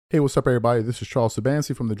Hey, what's up, everybody? This is Charles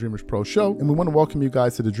Sabansi from the Dreamers Pro Show, and we want to welcome you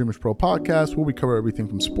guys to the Dreamers Pro Podcast, where we cover everything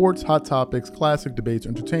from sports, hot topics, classic debates,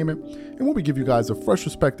 entertainment, and where we give you guys a fresh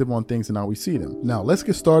perspective on things and how we see them. Now, let's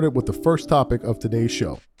get started with the first topic of today's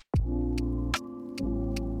show.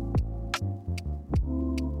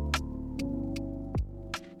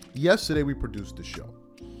 Yesterday, we produced the show,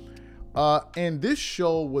 and this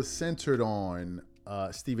show was centered on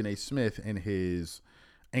Stephen A. Smith and his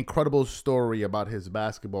incredible story about his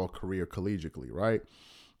basketball career collegiately, right?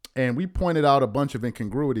 And we pointed out a bunch of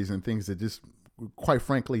incongruities and things that just, quite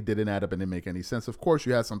frankly, didn't add up and didn't make any sense. Of course,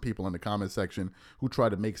 you had some people in the comment section who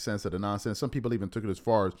tried to make sense of the nonsense. Some people even took it as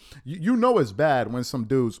far as, you know it's bad when some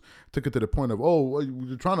dudes took it to the point of, oh,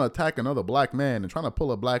 you're trying to attack another black man and trying to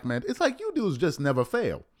pull a black man. It's like, you dudes just never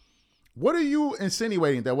fail. What are you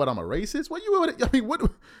insinuating, that what, I'm a racist?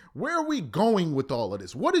 Where are we going with all of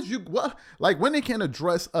this? Like, when they can't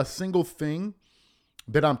address a single thing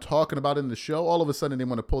that I'm talking about in the show, all of a sudden they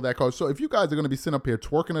want to pull that card. So if you guys are going to be sitting up here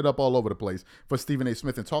twerking it up all over the place for Stephen A.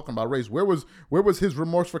 Smith and talking about race, where was his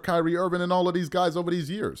remorse for Kyrie Irving and all of these guys over these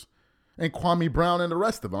years? And Kwame Brown and the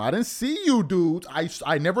rest of them. I didn't see you dudes.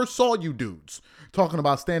 I never saw you dudes talking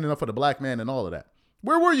about standing up for the black man and all of that.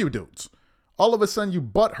 Where were you dudes? All of a sudden, you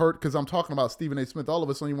butt hurt because I'm talking about Stephen A. Smith. All of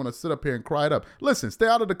a sudden, you want to sit up here and cry it up. Listen, stay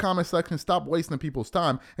out of the comment section. Stop wasting people's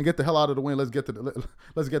time and get the hell out of the way. Let's get to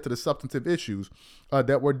the substantive issues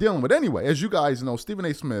that we're dealing with. Anyway, as you guys know, Stephen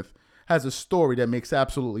A. Smith has a story that makes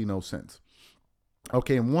absolutely no sense.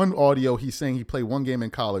 Okay, in one audio, he's saying he played one game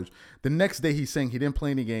in college. The next day, he's saying he didn't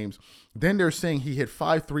play any games. Then they're saying he hit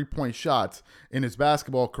 5 3-point shots in his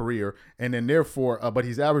basketball career, and then therefore, but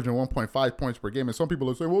he's averaging 1.5 points per game. And some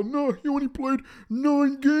people are saying, well, no, he only played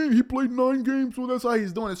 9 games. He played 9 games, so that's how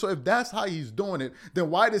he's doing it. So if that's how he's doing it,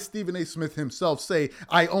 then why does Stephen A. Smith himself say,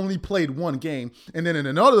 I only played 1 game, and then in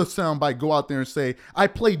another soundbite go out there and say, I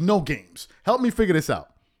played no games? Help me figure this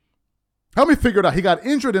out. Help me figure it out. He got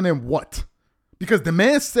injured, and then what? Because the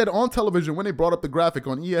man said on television when they brought up the graphic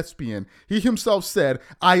on ESPN, he himself said,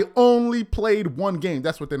 I only played 1 game.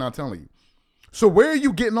 That's what they're not telling you. So where are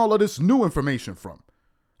you getting all of this new information from?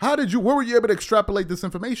 Where were you able to extrapolate this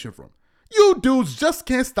information from? You dudes just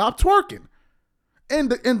can't stop twerking. And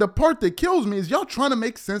the part that kills me is y'all trying to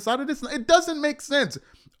make sense out of this. It doesn't make sense.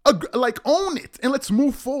 Own it and let's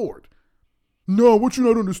move forward. No, what you're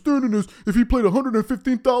not understanding is if he played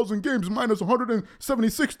 115,000 games minus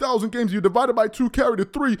 176,000 games, you divide it by 2, carry to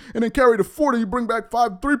 3, and then carry to 40, you bring back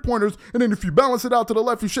 5 3-pointers, and then if you balance it out to the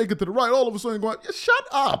left, you shake it to the right, all of a sudden you're going, yeah, shut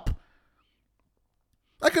up.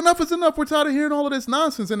 Like, enough is enough. We're tired of hearing all of this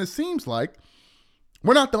nonsense, and it seems like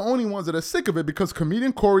we're not the only ones that are sick of it, because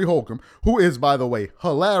comedian Corey Holcomb, who is, by the way,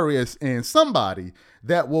 hilarious and somebody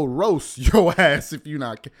that will roast your ass if you're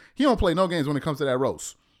not, he don't play no games when it comes to that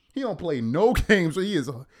roast. He don't play no games. So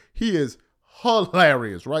he is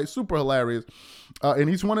hilarious, right? Super hilarious, and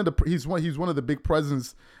he's one of the big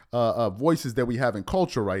presence voices that we have in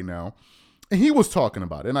culture right now. And he was talking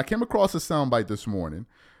about it, and I came across a soundbite this morning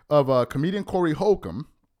of comedian Corey Holcomb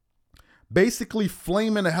basically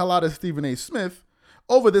flaming the hell out of Stephen A. Smith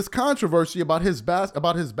over this controversy about his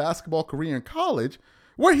basketball career in college,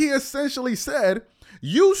 where he essentially said,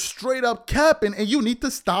 "You straight up capping, and you need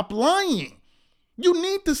to stop lying." You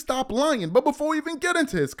need to stop lying. But before we even get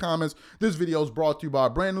into his comments, this video is brought to you by a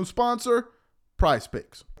brand new sponsor, Prize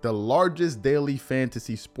Picks, the largest daily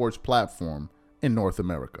fantasy sports platform in North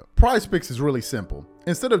America. Prize Picks is really simple.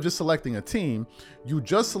 Instead of just selecting a team, you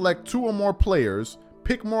just select 2 or more players,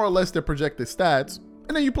 pick more or less their projected stats,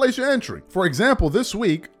 and then you place your entry. For example, this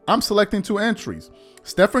week, I'm selecting 2 entries.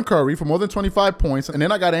 Stephen Curry for more than 25 points, and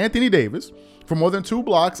then I got Anthony Davis for more than 2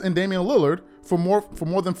 blocks, and Damian Lillard for more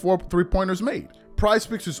than 4 3-pointers made.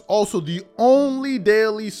 PrizePicks is also the only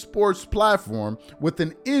daily sports platform with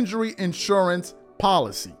an injury insurance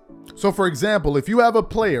policy. So for example, if you have a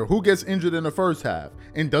player who gets injured in the first half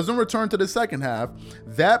and doesn't return to the second half,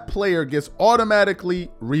 that player gets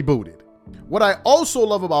automatically rebooted. What I also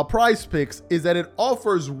love about PrizePicks is that it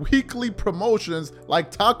offers weekly promotions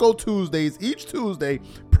like Taco Tuesdays. Each Tuesday,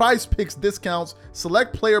 PrizePicks discounts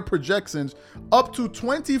select player projections up to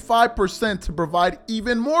 25% to provide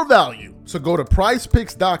even more value. So go to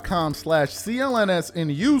prizepicks.com/CLNS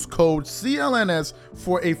and use code CLNS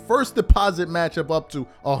for a first deposit matchup up to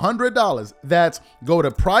 $100. That's go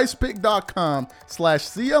to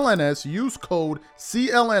prizepicks.com/CLNS, use code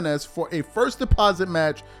CLNS for a first deposit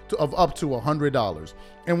match of up to $100.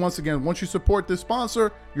 And once again, once you support this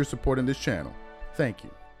sponsor, you're supporting this channel. Thank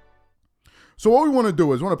you. So what we want to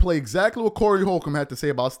do is we want to play exactly what Corey Holcomb had to say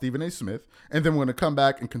about Stephen A. Smith, and then we're going to come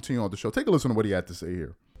back and continue on the show. Take a listen to what he had to say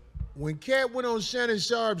here. when Cat went on Shannon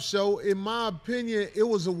Sharp's show, in my opinion, it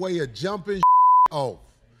was a way of jumping off.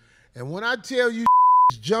 And when I tell you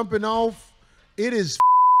jumping off, it is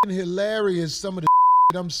hilarious, some of the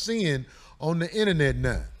I'm seeing on the internet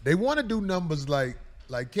now. They want to do numbers like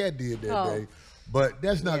Cat did that day, but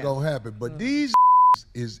that's not going to happen. But these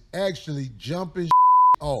is actually jumping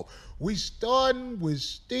off. We starting with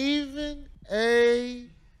Stephen A.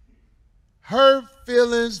 Hurt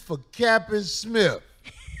feelings for Captain Smith.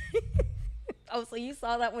 Oh, so you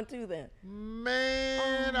saw that one too then?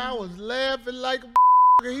 Man, I was laughing like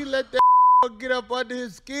a he let that get up under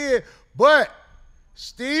his skin. But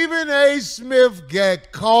Stephen A. Smith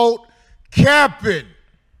got caught capping.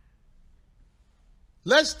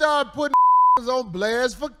 Let's start putting on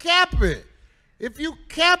blast for capping. If you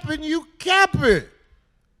capping, you capping.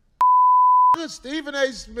 Stephen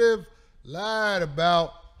A. Smith lied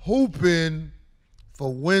about hooping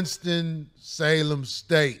for Winston-Salem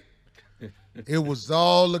State. It was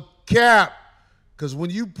all a cap. Because when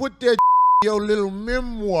you put that in your little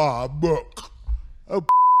memoir book,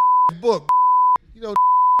 you know,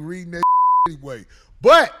 reading that anyway.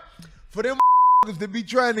 But for them to be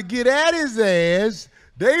trying to get at his ass,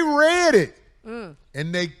 they read it.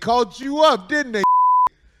 And they caught you up, didn't they?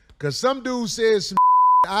 Because some dude said some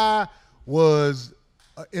I was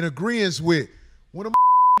in agreement with. When a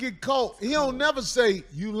get caught, he don't never say,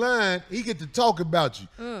 you lying. He get to talk about you.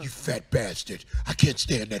 You fat bastard. I can't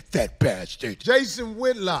stand that fat bastard. Jason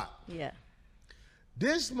Whitlock. Yeah.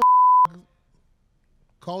 This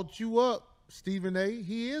caught you up, Stephen A.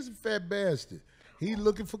 He is a fat bastard. He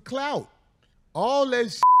looking for clout. All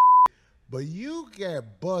that shit. But you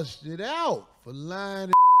got busted out for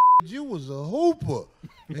lying. You was a hooper.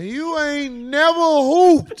 And you ain't never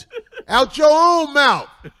hooped out your own mouth.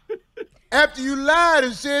 After you lied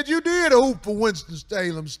and said you did a hoop for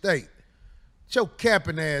Winston-Salem State. Get your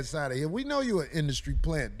capping ass out of here. We know you an industry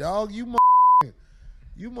plant, dog. You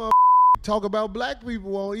talk about black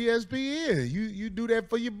people on ESPN. You do that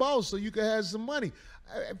for your boss so you can have some money.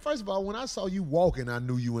 First of all, when I saw you walking, I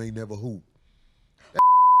knew you ain't never hooped. That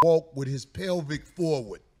walk with his pelvic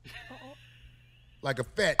forward. Like a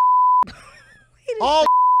fat. All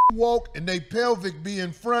walk and they pelvic be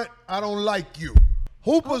in front, I don't like you.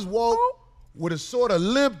 Hoopers walk with a sort of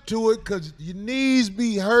limp to it because your knees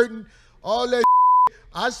be hurting, all that.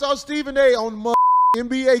 I saw Stephen A. on the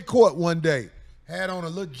NBA court one day. Had on a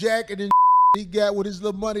little jacket and he got with his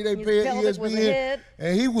little money they paid ESPN.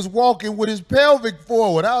 And he was walking with his pelvic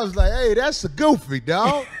forward. I was like, hey, that's a goofy,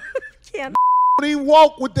 dog. Can't He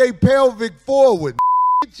walk with their pelvic forward.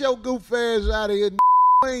 Get your goof ass out of here.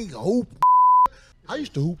 Ain't hoop. I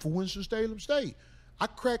used to hoop for Winston-Salem State. I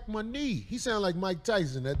cracked my knee. He sounded like Mike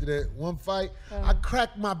Tyson after that one fight. I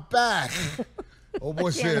cracked my back. Oh boy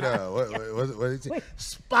said, what did he say?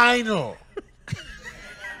 Spinal.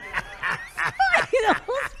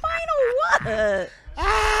 Spinal what?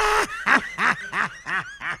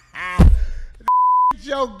 Get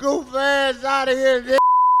your goof ass out of here.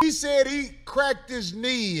 He said he cracked his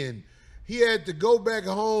knee and he had to go back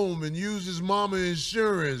home and use his mama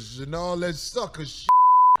insurance and all that sucker shit.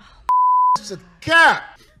 It's a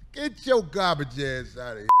cap. Get your garbage ass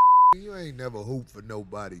out of here. You ain't never hooped for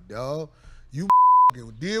nobody, dog. You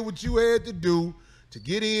did what you had to do to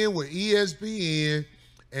get in with ESPN,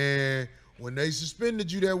 and when they suspended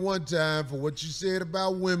you that one time for what you said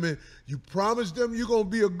about women, you promised them you're going to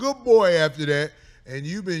be a good boy after that, and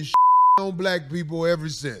you've been on black people ever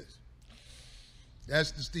since.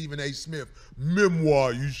 That's the Stephen A. Smith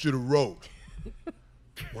memoir you should have wrote.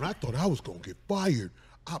 When I thought I was going to get fired,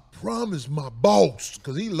 I promised my boss,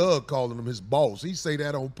 because he loved calling him his boss. He say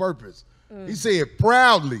that on purpose. He say it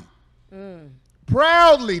proudly.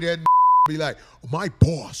 Proudly, that be like, my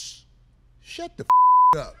boss. Shut the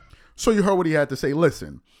up. So you heard what he had to say.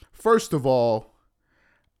 Listen, first of all,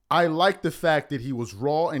 I like the fact that he was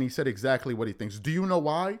raw and he said exactly what he thinks. Do you know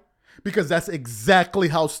why? Because that's exactly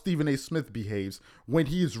how Stephen A. Smith behaves when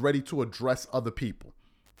he is ready to address other people.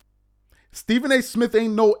 Stephen A. Smith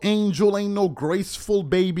ain't no angel, ain't no graceful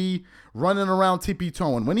baby running around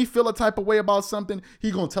tippy-toeing. When he feel a type of way about something,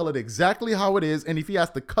 he gonna tell it exactly how it is, and if he has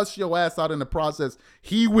to cuss your ass out in the process,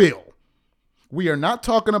 he will. We are not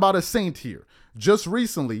talking about a saint here. Just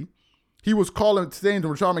recently, he was saying to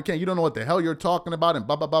Rashad McCann, you don't know what the hell you're talking about, and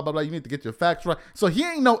blah, blah, blah, blah, blah. You need to get your facts right. So he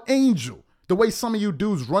ain't no angel. The way some of you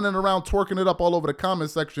dudes running around twerking it up all over the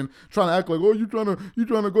comment section, trying to act like, oh, you trying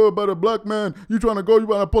to go about a black man, you want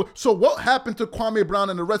to pull. So what happened to Kwame Brown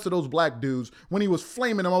and the rest of those black dudes when he was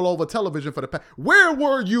flaming them all over television for the past? Where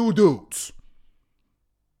were you dudes?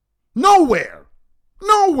 Nowhere.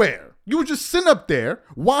 You were just sitting up there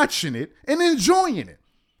watching it and enjoying it.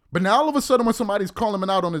 But now all of a sudden when somebody's calling him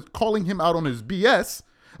out on his BS,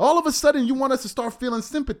 all of a sudden you want us to start feeling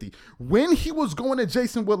sympathy. When he was going to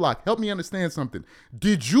Jason Whitlock, help me understand something.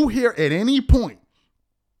 Did you hear at any point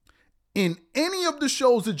in any of the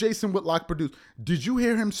shows that Jason Whitlock produced, did you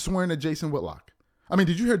hear him swearing at Jason Whitlock? I mean,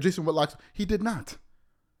 did you hear Jason Whitlock? He did not.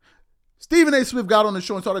 Stephen A. Smith got on the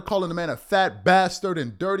show and started calling the man a fat bastard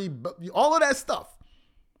and dirty, all of that stuff.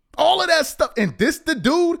 All of that stuff. And this the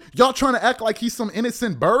dude? Y'all trying to act like he's some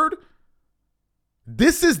innocent bird?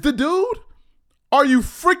 This is the dude? Are you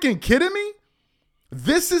freaking kidding me?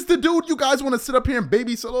 This is the dude you guys want to sit up here and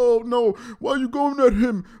babysit? Oh, no. Why are you going at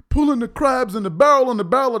him pulling the crabs in the barrel of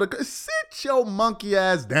the... Sit your monkey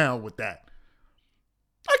ass down with that.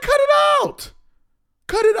 I cut it out.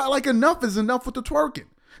 Cut it out. Like enough is enough with the twerking.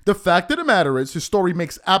 The fact of the matter is his story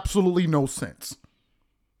makes absolutely no sense.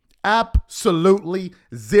 Absolutely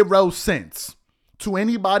 0 sense to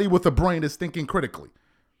anybody with a brain that's thinking critically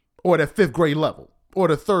or at 5th grade level or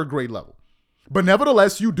the 3rd grade level. But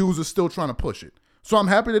nevertheless, you dudes are still trying to push it. So I'm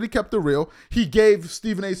happy that he kept it real. He gave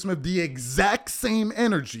Stephen A. Smith the exact same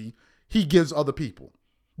energy he gives other people.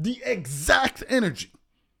 The exact energy.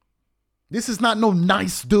 This is not no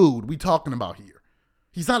nice dude we talking about here.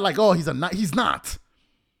 He's not like, oh, he's not.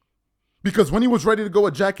 Because when he was ready to go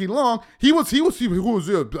with Jackie Long, he was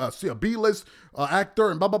a B-list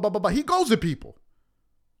actor and blah, blah, blah, blah, blah. He goes at people.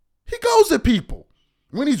 He goes at people.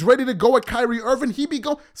 When he's ready to go at Kyrie Irving, he be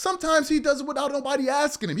go. Sometimes he does it without nobody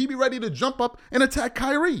asking him. He be ready to jump up and attack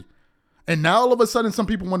Kyrie. And now all of a sudden, some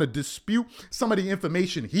people want to dispute some of the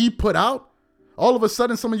information he put out. All of a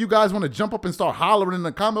sudden, some of you guys want to jump up and start hollering in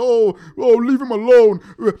the comment, oh, leave him alone.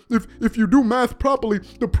 If you do math properly,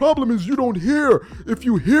 the problem is you don't hear. If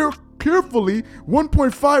you hear carefully,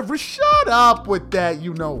 1.5, shut up with that,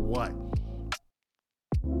 you know what.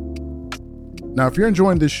 Now, if you're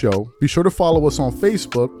enjoying this show, be sure to follow us on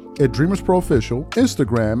Facebook at Dreamers Pro Official,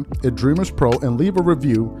 Instagram at Dreamers Pro, and leave a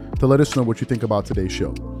review to let us know what you think about today's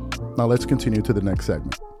show. Now, let's continue to the next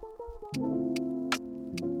segment.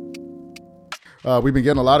 We've been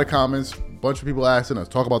getting a lot of comments, a bunch of people asking us,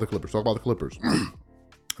 talk about the Clippers, talk about the Clippers.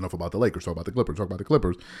 Enough about the Lakers, talk about the Clippers, talk about the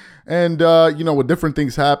Clippers. And, with different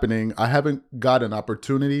things happening, I haven't got an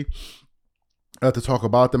opportunity to talk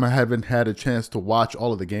about them. I haven't had a chance to watch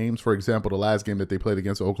all of the games. For example, the last game that they played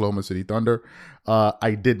against Oklahoma City Thunder,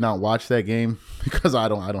 I did not watch that game because I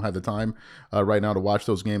don't have the time right now to watch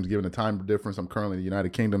those games, given the time difference. I'm currently in the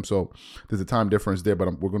United Kingdom, so there's a time difference there,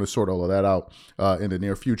 but we're going to sort all of that out in the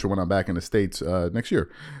near future when I'm back in the States next year.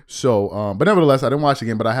 So, but nevertheless, I didn't watch the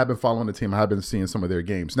game, but I have been following the team. I have been seeing some of their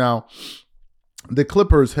games. Now, the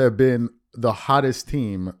Clippers have been the hottest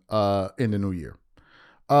team in the new year.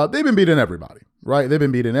 They've been beating everybody, right? They've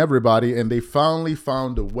been beating everybody, and they finally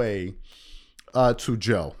found a way to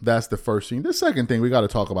gel. That's the first thing. The second thing, we got to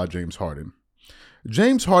talk about James Harden.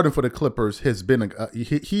 James Harden for the Clippers has been,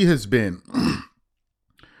 he has been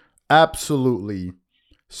absolutely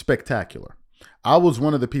spectacular. I was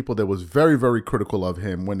one of the people that was very, very critical of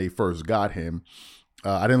him when they first got him.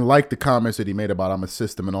 I didn't like the comments that he made about I'm a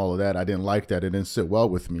system and all of that. I didn't like that. It didn't sit well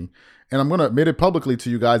with me. And I'm going to admit it publicly to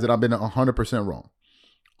you guys that I've been 100% wrong.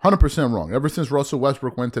 100% wrong. Ever since Russell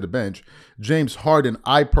Westbrook went to the bench, James Harden,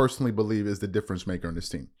 I personally believe, is the difference maker in this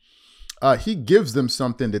team. He gives them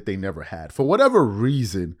something that they never had. For whatever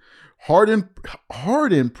reason,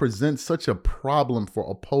 Harden presents such a problem for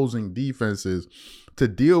opposing defenses to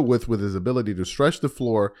deal with his ability to stretch the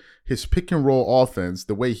floor, his pick and roll offense,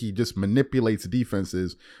 the way he just manipulates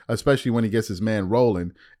defenses, especially when he gets his man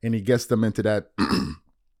rolling and he gets them into that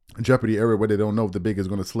jeopardy area where they don't know if the big is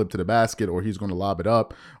going to slip to the basket or he's going to lob it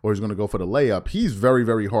up or he's going to go for the layup. He's very,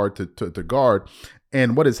 very hard to guard.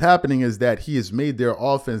 And what is happening is that he has made their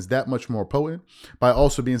offense that much more potent by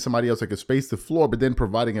also being somebody else that can space the floor, but then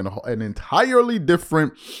providing an entirely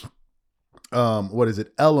different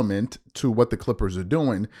element to what the Clippers are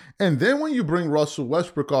doing. And then when you bring Russell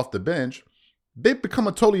Westbrook off the bench, they become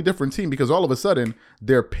a totally different team because all of a sudden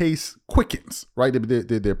their pace quickens, right?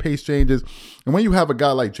 Their pace changes. And when you have a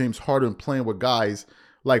guy like James Harden playing with guys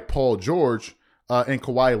like Paul George and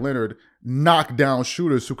Kawhi Leonard, knock down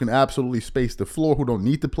shooters who can absolutely space the floor, who don't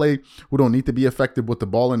need to play, who don't need to be effective with the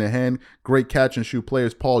ball in their hand, great catch and shoot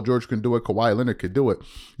players. Paul George can do it. Kawhi Leonard could do it.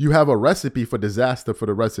 You have a recipe for disaster for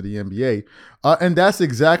the rest of the NBA. And that's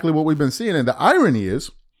exactly what we've been seeing. And the irony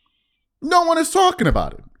is, no one is talking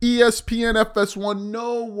about it. ESPN, FS1,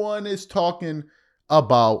 no one is talking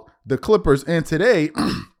about the Clippers. And today,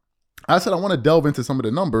 I said I want to delve into some of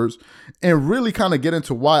the numbers and really kind of get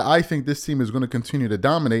into why I think this team is going to continue to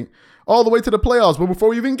dominate all the way to the playoffs. But before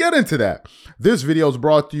we even get into that, this video is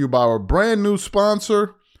brought to you by our brand new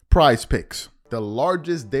sponsor, Prize Picks. the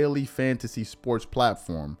largest daily fantasy sports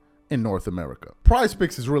platform in North America. Prize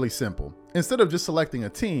Picks is really simple. Instead of just selecting a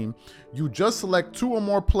team, you just select 2 or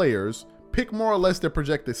more players, pick more or less their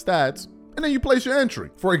projected stats, and then you place your entry.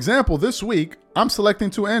 For example, this week, I'm selecting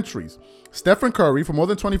 2 entries. Stephen Curry for more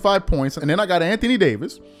than 25 points, and then I got Anthony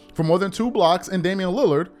Davis for more than 2 blocks, and Damian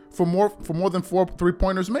Lillard for more than 4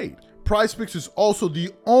 3-pointers made. Prize Picks is also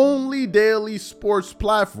the only daily sports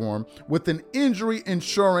platform with an injury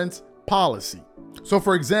insurance policy. So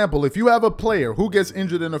for example, if you have a player who gets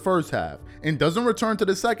injured in the first half and doesn't return to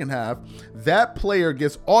the second half, that player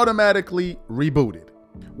gets automatically rebooted.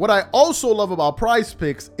 What I also love about Prize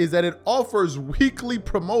Picks is that it offers weekly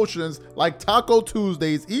promotions like Taco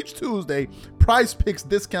Tuesdays. Each Tuesday, Prize Picks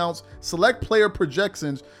discounts select player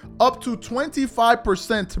projections up to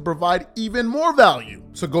 25% to provide even more value.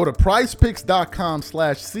 So go to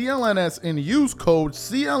prizepicks.com/CLNS and use code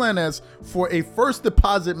CLNS for a first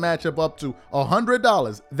deposit match of up to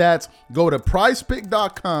 $100. That's go to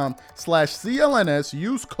prizepicks.com/CLNS,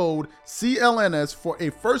 use code CLNS for a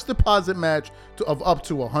first deposit match of up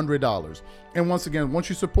to $100. And once again, once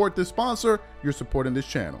you support this sponsor, you're supporting this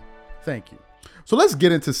channel. Thank you. So let's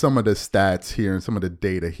get into some of the stats here and some of the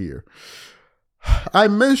data here. I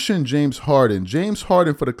mentioned James Harden. James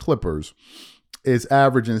Harden for the Clippers is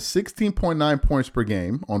averaging 16.9 points per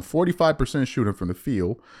game on 45% shooting from the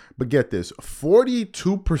field. But get this,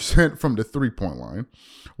 42% from the three-point line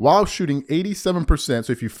while shooting 87%.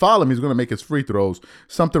 So if you follow him, he's going to make his free throws,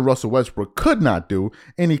 something Russell Westbrook could not do.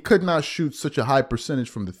 And he could not shoot such a high percentage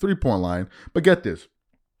from the three-point line. But get this,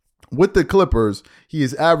 with the Clippers, he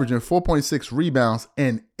is averaging 4.6 rebounds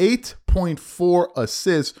and 8.4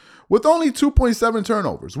 assists with only 2.7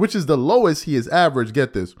 turnovers, which is the lowest he has averaged,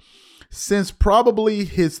 get this, since probably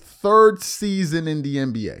his 3rd season in the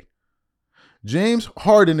NBA. James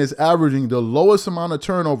Harden is averaging the lowest amount of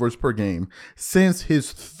turnovers per game since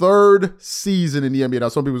his 3rd season in the NBA. Now,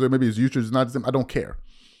 some people say maybe his usage is not the same. I don't care.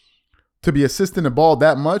 To be assisting the ball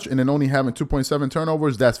that much and then only having 2.7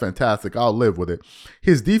 turnovers, that's fantastic. I'll live with it.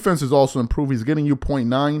 His defense is also improved. He's getting you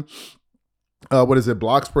 0.9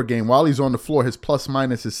 blocks per game. While he's on the floor, his plus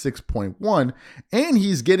minus is 6.1, and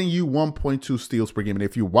he's getting you 1.2 steals per game. And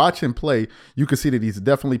if you watch him play, you can see that he's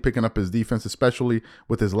definitely picking up his defense, especially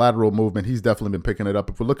with his lateral movement. He's definitely been picking it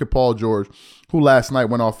up. If we look at Paul George, who last night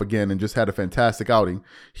went off again and just had a fantastic outing,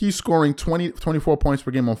 he's scoring 24 points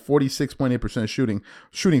per game on 46.8% shooting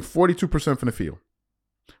 42% from the field.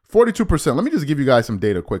 42%. Let me just give you guys some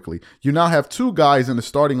data quickly. You now have 2 guys in the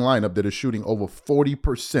starting lineup that are shooting over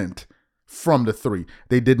 40% from the 3.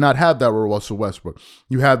 They did not have that with Russell Westbrook.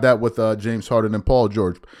 You have that with James Harden and Paul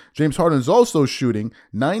George. James Harden is also shooting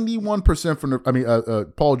 91% from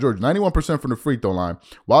the, Paul George, 91% from the free throw line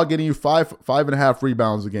while getting you 5.5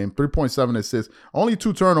 rebounds a game, 3.7 assists, only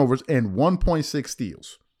 2 turnovers, and 1.6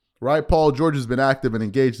 steals. Right? Paul George has been active and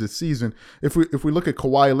engaged this season. If we look at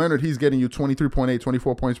Kawhi Leonard, he's getting you 23.8,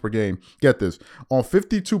 24 points per game. Get this, on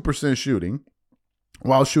 52% shooting,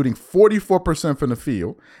 while shooting 44% from the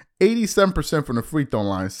field, 87% from the free throw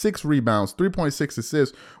line, 6 rebounds, 3.6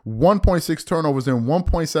 assists, 1.6 turnovers, and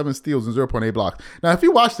 1.7 steals and 0.8 blocks. Now, if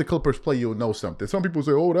you watch the Clippers play, you'll know something. Some people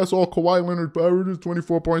say, oh, that's all Kawhi Leonard averages,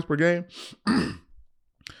 24 points per game.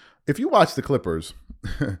 If you watch the Clippers,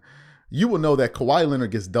 you will know that Kawhi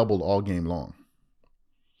Leonard gets doubled all game long.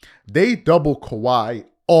 They double Kawhi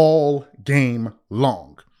all game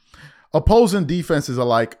long. Opposing defenses are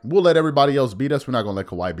like, we'll let everybody else beat us. We're not going to let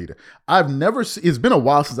Kawhi beat it. It's been a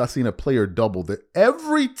while since I've seen a player double that.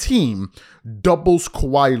 Every team doubles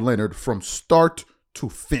Kawhi Leonard from start to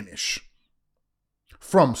finish.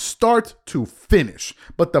 From start to finish.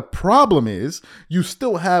 But the problem is you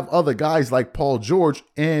still have other guys like Paul George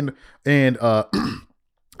and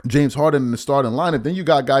James Harden in the starting lineup. Then you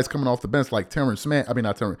got guys coming off the bench like Terrence Mann.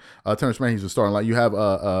 Terrence Mann, he's the starting line. You have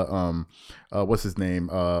what's his name?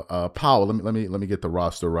 Powell. Let me get the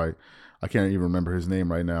roster right. I can't even remember his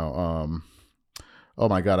name right now. Oh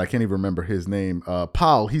my God, I can't even remember his name.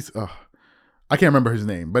 Powell. I can't remember his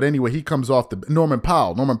name, but anyway, he comes off the Norman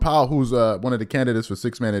Powell. Norman Powell, who's one of the candidates for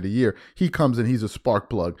 6th Man of the Year. He comes in. He's a spark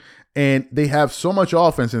plug, and they have so much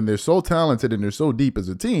offense, and they're so talented, and they're so deep as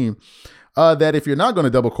a team. That if you're not going to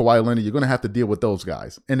double Kawhi Leonard, you're going to have to deal with those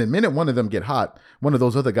guys. And the minute one of them get hot, one of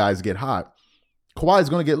those other guys get hot, Kawhi is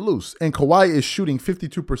going to get loose. And Kawhi is shooting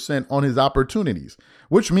 52% on his opportunities,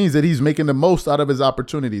 which means that he's making the most out of his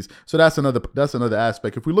opportunities. So that's another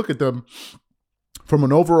aspect. If we look at them from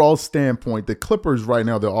an overall standpoint, the Clippers right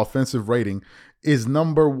now, their offensive rating is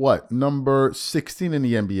number 16 in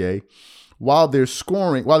the NBA, while their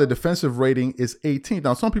defensive rating is 18th.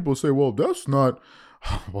 Now, some people say, well, that's not,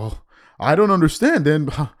 well, I don't understand then,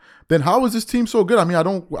 then how is this team so good? I mean,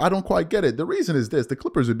 I don't quite get it. The reason is this: the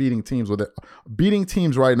Clippers are beating teams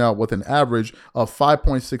right now with an average of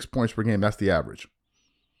 5.6 points per game. That's the average.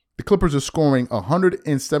 The Clippers are scoring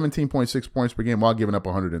 117.6 points per game while giving up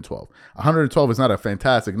 112. 112 is not a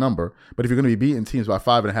fantastic number, but if you're going to be beating teams by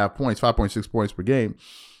 5.5 points, 5.6 points per game,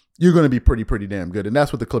 you're going to be pretty damn good. And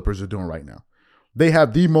that's what the Clippers are doing right now. They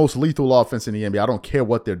have the most lethal offense in the NBA. I don't care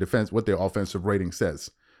what their offensive rating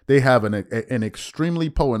says. They have an extremely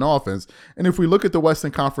potent offense. And if we look at the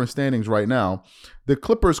Western Conference standings right now, the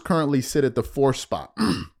Clippers currently sit at the 4th spot.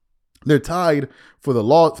 They're tied for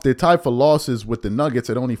losses with the Nuggets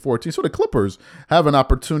at only 14. So the Clippers have an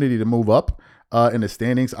opportunity to move up in the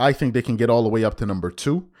standings. I think they can get all the way up to number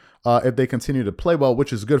 2 if they continue to play well,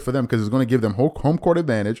 which is good for them because it's going to give them home court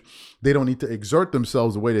advantage. They don't need to exert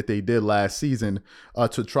themselves the way that they did last season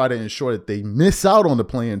to try to ensure that they miss out on the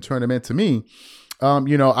play-in tournament. To me, I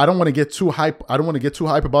don't want to get too hype. I don't want to get too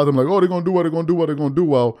hype about them. Like, oh, they're going to do what they're going to do. They're going to do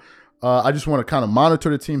well. I just want to kind of monitor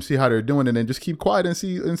the team, see how they're doing, and then just keep quiet and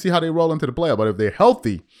see how they roll into the playoff. But if they're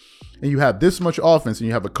healthy and you have this much offense and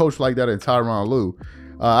you have a coach like that in Tyronn Lue,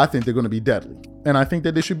 I think they're going to be deadly. And I think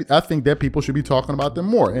that I think that people should be talking about them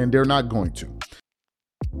more, and they're not going to.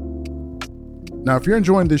 Now, if you're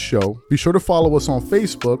enjoying this show, be sure to follow us on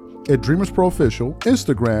Facebook at Dreamers Pro Official,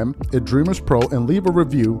 Instagram at Dreamers Pro, and leave a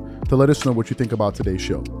review to let us know what you think about today's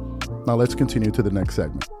show. Now, let's continue to the next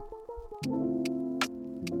segment.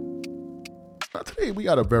 Now, today we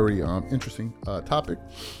got a very interesting topic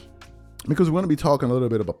because we're going to be talking a little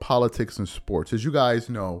bit about politics and sports. As you guys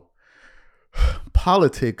know,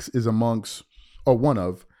 politics is one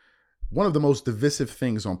of the most divisive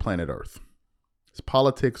things on planet Earth. It's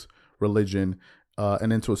politics, religion,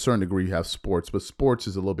 and then to a certain degree you have sports, but sports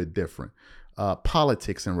is a little bit different.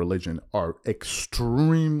 Politics and religion are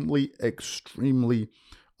extremely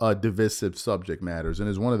divisive subject matters, and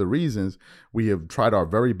is one of the reasons we have tried our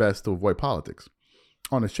very best to avoid politics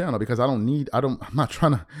on this channel, because I'm not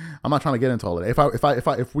trying to get into all of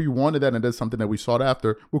that. If we wanted that and that's something that we sought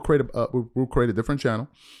after, we'll create a different channel.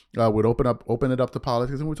 We'd open it up to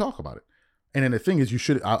politics and we'll talk about it. And then the thing is,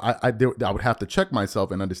 I would have to check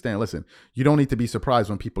myself and understand, listen, you don't need to be surprised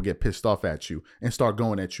when people get pissed off at you and start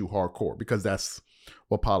going at you hardcore, because that's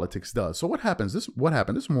what politics does. So what happened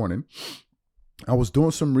this morning, I was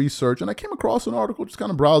doing some research and I came across an article, just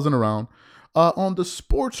kind of browsing around on the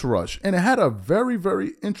Sports Rush. And it had a very,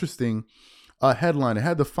 very interesting headline. It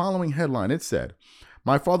had the following headline. It said,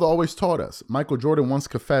 "My father always taught us. Michael Jordan once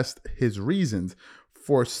confessed his reasons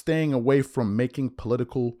for staying away from making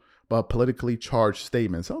politically charged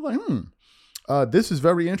statements." I was like, this is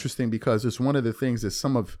very interesting, because it's one of the things that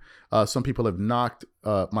some people have knocked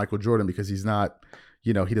Michael Jordan because he's not,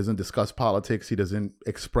 he doesn't discuss politics. He doesn't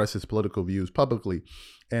express his political views publicly.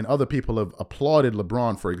 And other people have applauded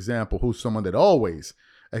LeBron, for example, who's someone that always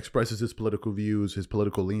expresses his political views, his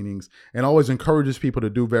political leanings, and always encourages people to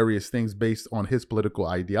do various things based on his political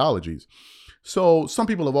ideologies. So some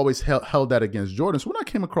people have always held that against Jordan. So when I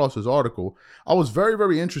came across this article, I was very,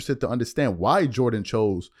 very interested to understand why Jordan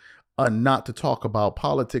chose not to talk about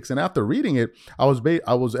politics. And after reading it, I was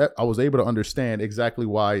able to understand exactly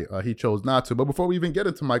why he chose not to. But before we even get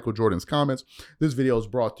into Michael Jordan's comments, this video is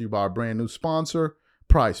brought to you by our brand new sponsor,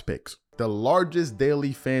 Prize Picks, the largest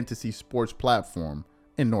daily fantasy sports platform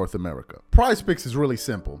in North America. Prize Picks is really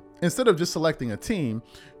simple. Instead of just selecting a team,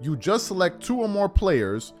 you just select 2 or more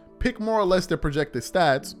players, pick more or less their projected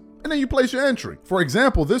stats, and then you place your entry. For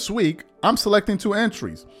example, this week, I'm selecting 2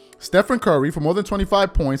 entries. Stephen Curry for more than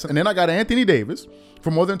 25 points, and then I got Anthony Davis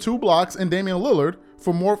for more than 2 blocks, and Damian Lillard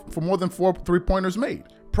for more than 4 3-pointers made.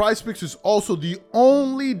 Prize Picks is also the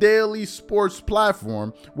only daily sports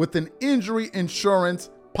platform with an injury insurance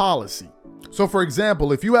policy. So for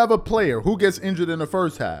example, if you have a player who gets injured in the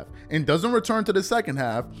first half and doesn't return to the second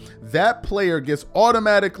half, that player gets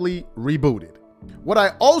automatically rebooted. What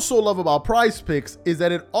I also love about Prize Picks is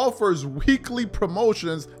that it offers weekly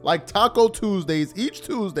promotions like Taco Tuesdays. Each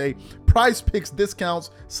Tuesday, Prize Picks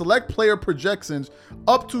discounts select player projections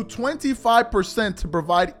up to 25% to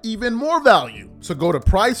provide even more value. So go to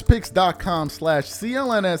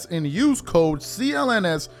prizepicks.com/CLNS and use code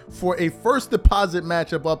CLNS for a first deposit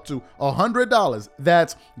match of up to $100.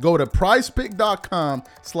 That's go to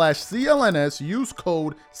prizepicks.com/CLNS, use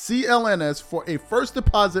code CLNS for a first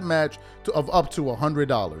deposit match of up to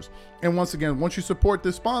 $100. And once again, once you support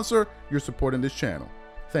this sponsor, you're supporting this channel.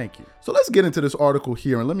 Thank you. So let's get into this article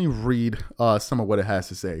here and let me read some of what it has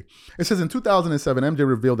to say. It says in 2007, MJ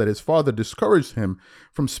revealed that his father discouraged him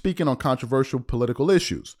from speaking on controversial political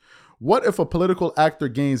issues. What if a political actor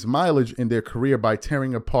gains mileage in their career by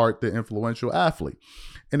tearing apart the influential athlete?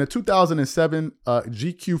 In a 2007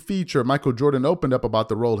 GQ feature, Michael Jordan opened up about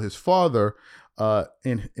the role his father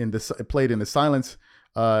played in the silence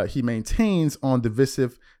he maintains on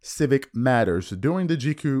divisive civic matters. During the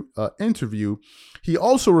GQ interview, he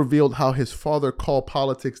also revealed how his father called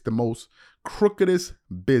politics the most crookedest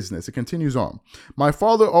business. It continues on. My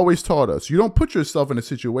father always taught us, you don't put yourself in a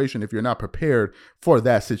situation if you're not prepared for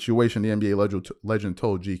that situation, the NBA legend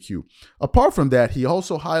told GQ. Apart from that, he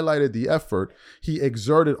also highlighted the effort he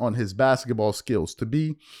exerted on his basketball skills. To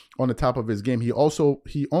be on the top of his game, he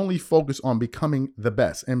only focused on becoming the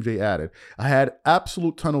best, MJ added. I had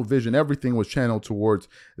absolute tunnel vision. Everything was channeled towards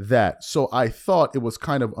that. So I thought it was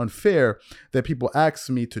kind of unfair that people asked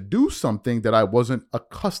me to do something that I wasn't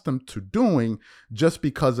accustomed to doing just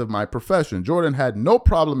because of my profession. Jordan had no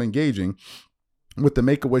problem engaging with the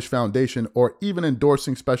Make-A-Wish Foundation or even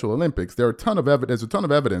endorsing Special Olympics. There's a ton of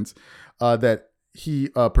evidence that he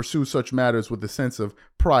pursues such matters with a sense of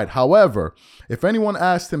pride. However, if anyone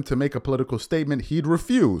asked him to make a political statement, he'd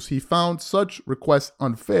refuse. He found such requests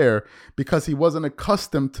unfair because he wasn't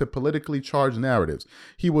accustomed to politically charged narratives.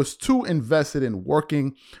 He was too invested in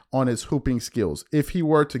working on his hooping skills. If he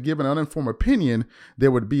were to give an uninformed opinion,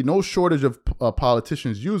 there would be no shortage of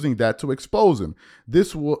politicians using that to expose him.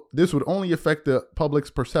 This would only affect the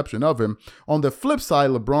public's perception of him. On the flip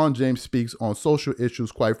side, LeBron James speaks on social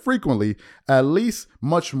issues quite frequently, at least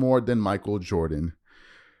much more than Michael Jordan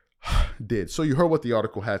did. So you heard what the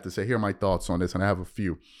article had to say. Here are my thoughts on this, and I have a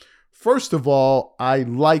few. First of all, I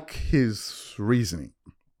like his reasoning.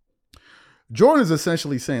 Jordan is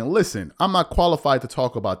essentially saying, listen, I'm not qualified to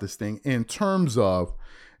talk about this thing in terms of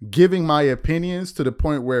giving my opinions to the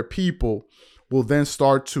point where people will then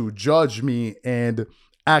start to judge me and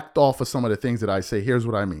act off of some of the things that I say. Here's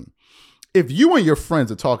what I mean. If you and your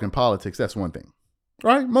friends are talking politics, that's one thing.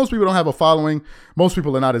 Right? Most people don't have a following. Most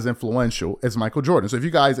people are not as influential as Michael Jordan. So if you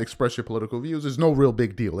guys express your political views, there's no real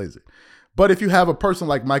big deal, is it? But if you have a person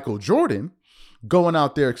like Michael Jordan going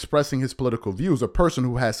out there expressing his political views, a person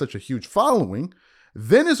who has such a huge following,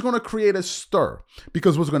 then it's going to create a stir.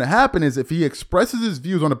 Because what's going to happen is if he expresses his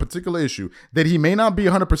views on a particular issue that he may not be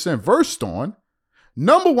 100% versed on,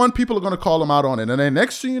 number one, people are going to call him out on it. And then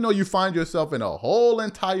next thing you know, you find yourself in a whole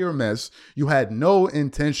entire mess you had no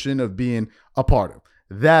intention of being a part of.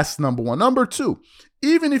 That's number one. Number two,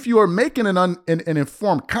 even if you are making an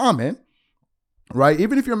informed comment, right?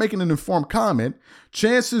 Even if you're making an informed comment,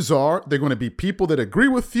 chances are they're going to be people that agree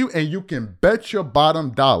with you, and you can bet your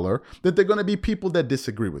bottom dollar that they're going to be people that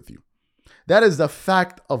disagree with you. That is the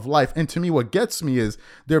fact of life. And to me, what gets me is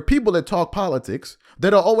there are people that talk politics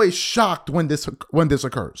that are always shocked when this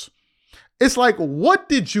occurs. It's like, what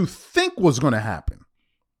did you think was going to happen?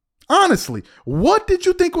 Honestly, what did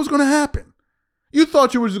you think was going to happen? You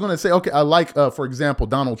thought you were just going to say, okay, I like, for example,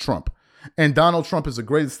 Donald Trump. And Donald Trump is the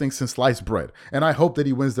greatest thing since sliced bread. And I hope that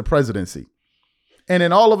he wins the presidency. And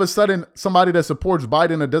then all of a sudden, somebody that supports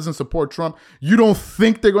Biden or doesn't support Trump, you don't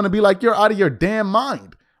think they're going to be like, you're out of your damn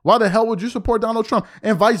mind. Why the hell would you support Donald Trump?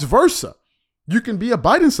 And vice versa. You can be a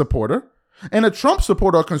Biden supporter and a Trump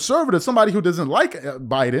supporter or conservative, somebody who doesn't like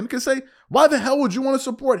Biden, can say, why the hell would you want to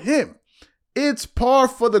support him? It's par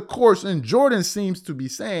for the course. And Jordan seems to be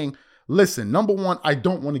saying, listen, number one, I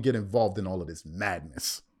don't want to get involved in all of this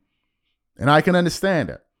madness. And I can understand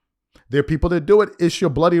that. There are people that do it. It's your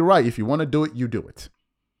bloody right. If you want to do it, you do it.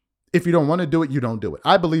 If you don't want to do it, you don't do it.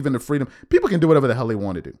 I believe in the freedom. People can do whatever the hell they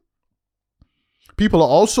want to do. People are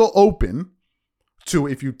also open to,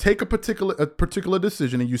 if you take a particular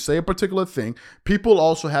decision and you say a particular thing, people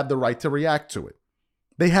also have the right to react to it.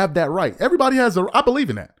 They have that right. Everybody has I believe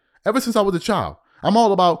in that. Ever since I was a child, I'm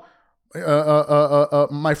all about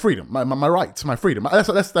my freedom, my rights, my freedom.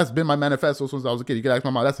 That's been my manifesto since I was a kid. You can ask my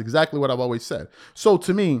mom. That's exactly what I've always said. So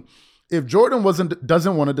to me, if Jordan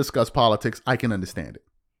doesn't want to discuss politics, I can understand it.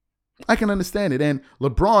 I can understand it. And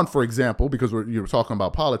LeBron, for example, because you're talking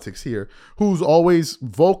about politics here, who's always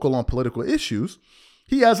vocal on political issues,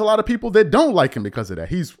 he has a lot of people that don't like him because of that.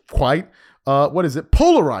 He's quite,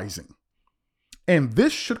 polarizing. And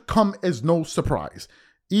this should come as no surprise.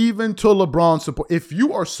 Even to LeBron's support. If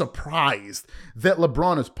you are surprised that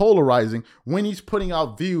LeBron is polarizing when he's putting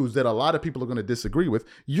out views that a lot of people are going to disagree with,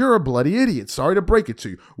 you're a bloody idiot. Sorry to break it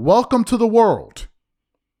to you. Welcome to the world.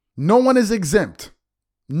 No one is exempt.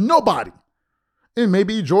 Nobody. And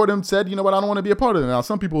maybe Jordan said, you know what, I don't want to be a part of it. Now,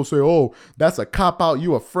 some people will say, oh, that's a cop-out.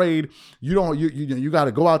 You afraid. You got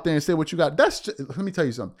to go out there and say what you got. Let me tell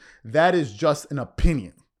you something. That is just an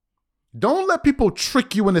opinion. Don't let people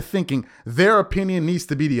trick you into thinking their opinion needs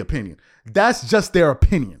to be the opinion. That's just their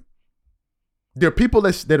opinion. There are people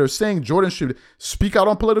that are saying Jordan should speak out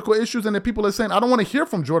on political issues, and there are people that are saying, I don't want to hear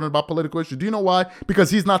from Jordan about political issues. Do you know why? Because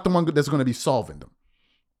he's not the one that's going to be solving them.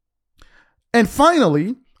 And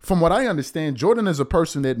finally, from what I understand, Jordan is a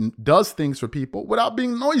person that does things for people without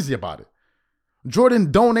being noisy about it.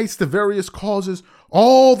 Jordan donates to various causes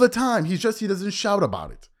all the time. He doesn't shout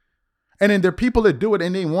about it. And then there are people that do it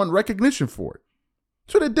and they want recognition for it.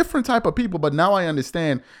 So they're different type of people, but now I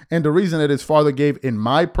understand. And the reason that his father gave, in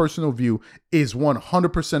my personal view, is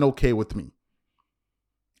 100% okay with me.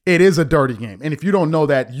 It is a dirty game. And if you don't know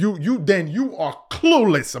that, you are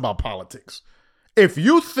clueless about politics. If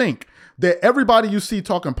you think that everybody you see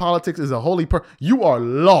talking politics is a holy person, you are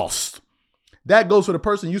lost. That goes for the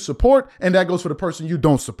person you support, and that goes for the person you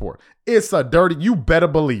don't support. It's a dirty, you better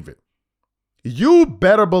believe it. You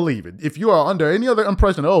better believe it. If you are under any other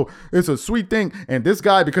impression, oh, it's a sweet thing, and this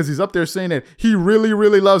guy, because he's up there saying that he really,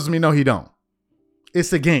 really loves me, no, he don't.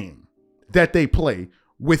 It's a game that they play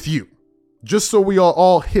with you, just so we are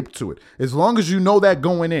all hip to it. As long as you know that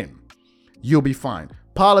going in, you'll be fine.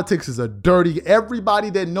 Politics is a dirty,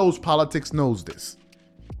 everybody that knows politics knows this.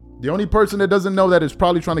 The only person that doesn't know that is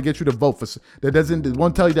probably trying to get you to vote for,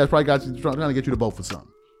 won't tell you that's probably trying to get you to vote for something.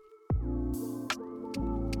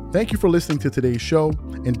 Thank you for listening to today's show,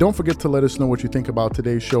 and don't forget to let us know what you think about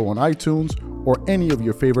today's show on iTunes or any of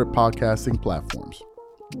your favorite podcasting platforms.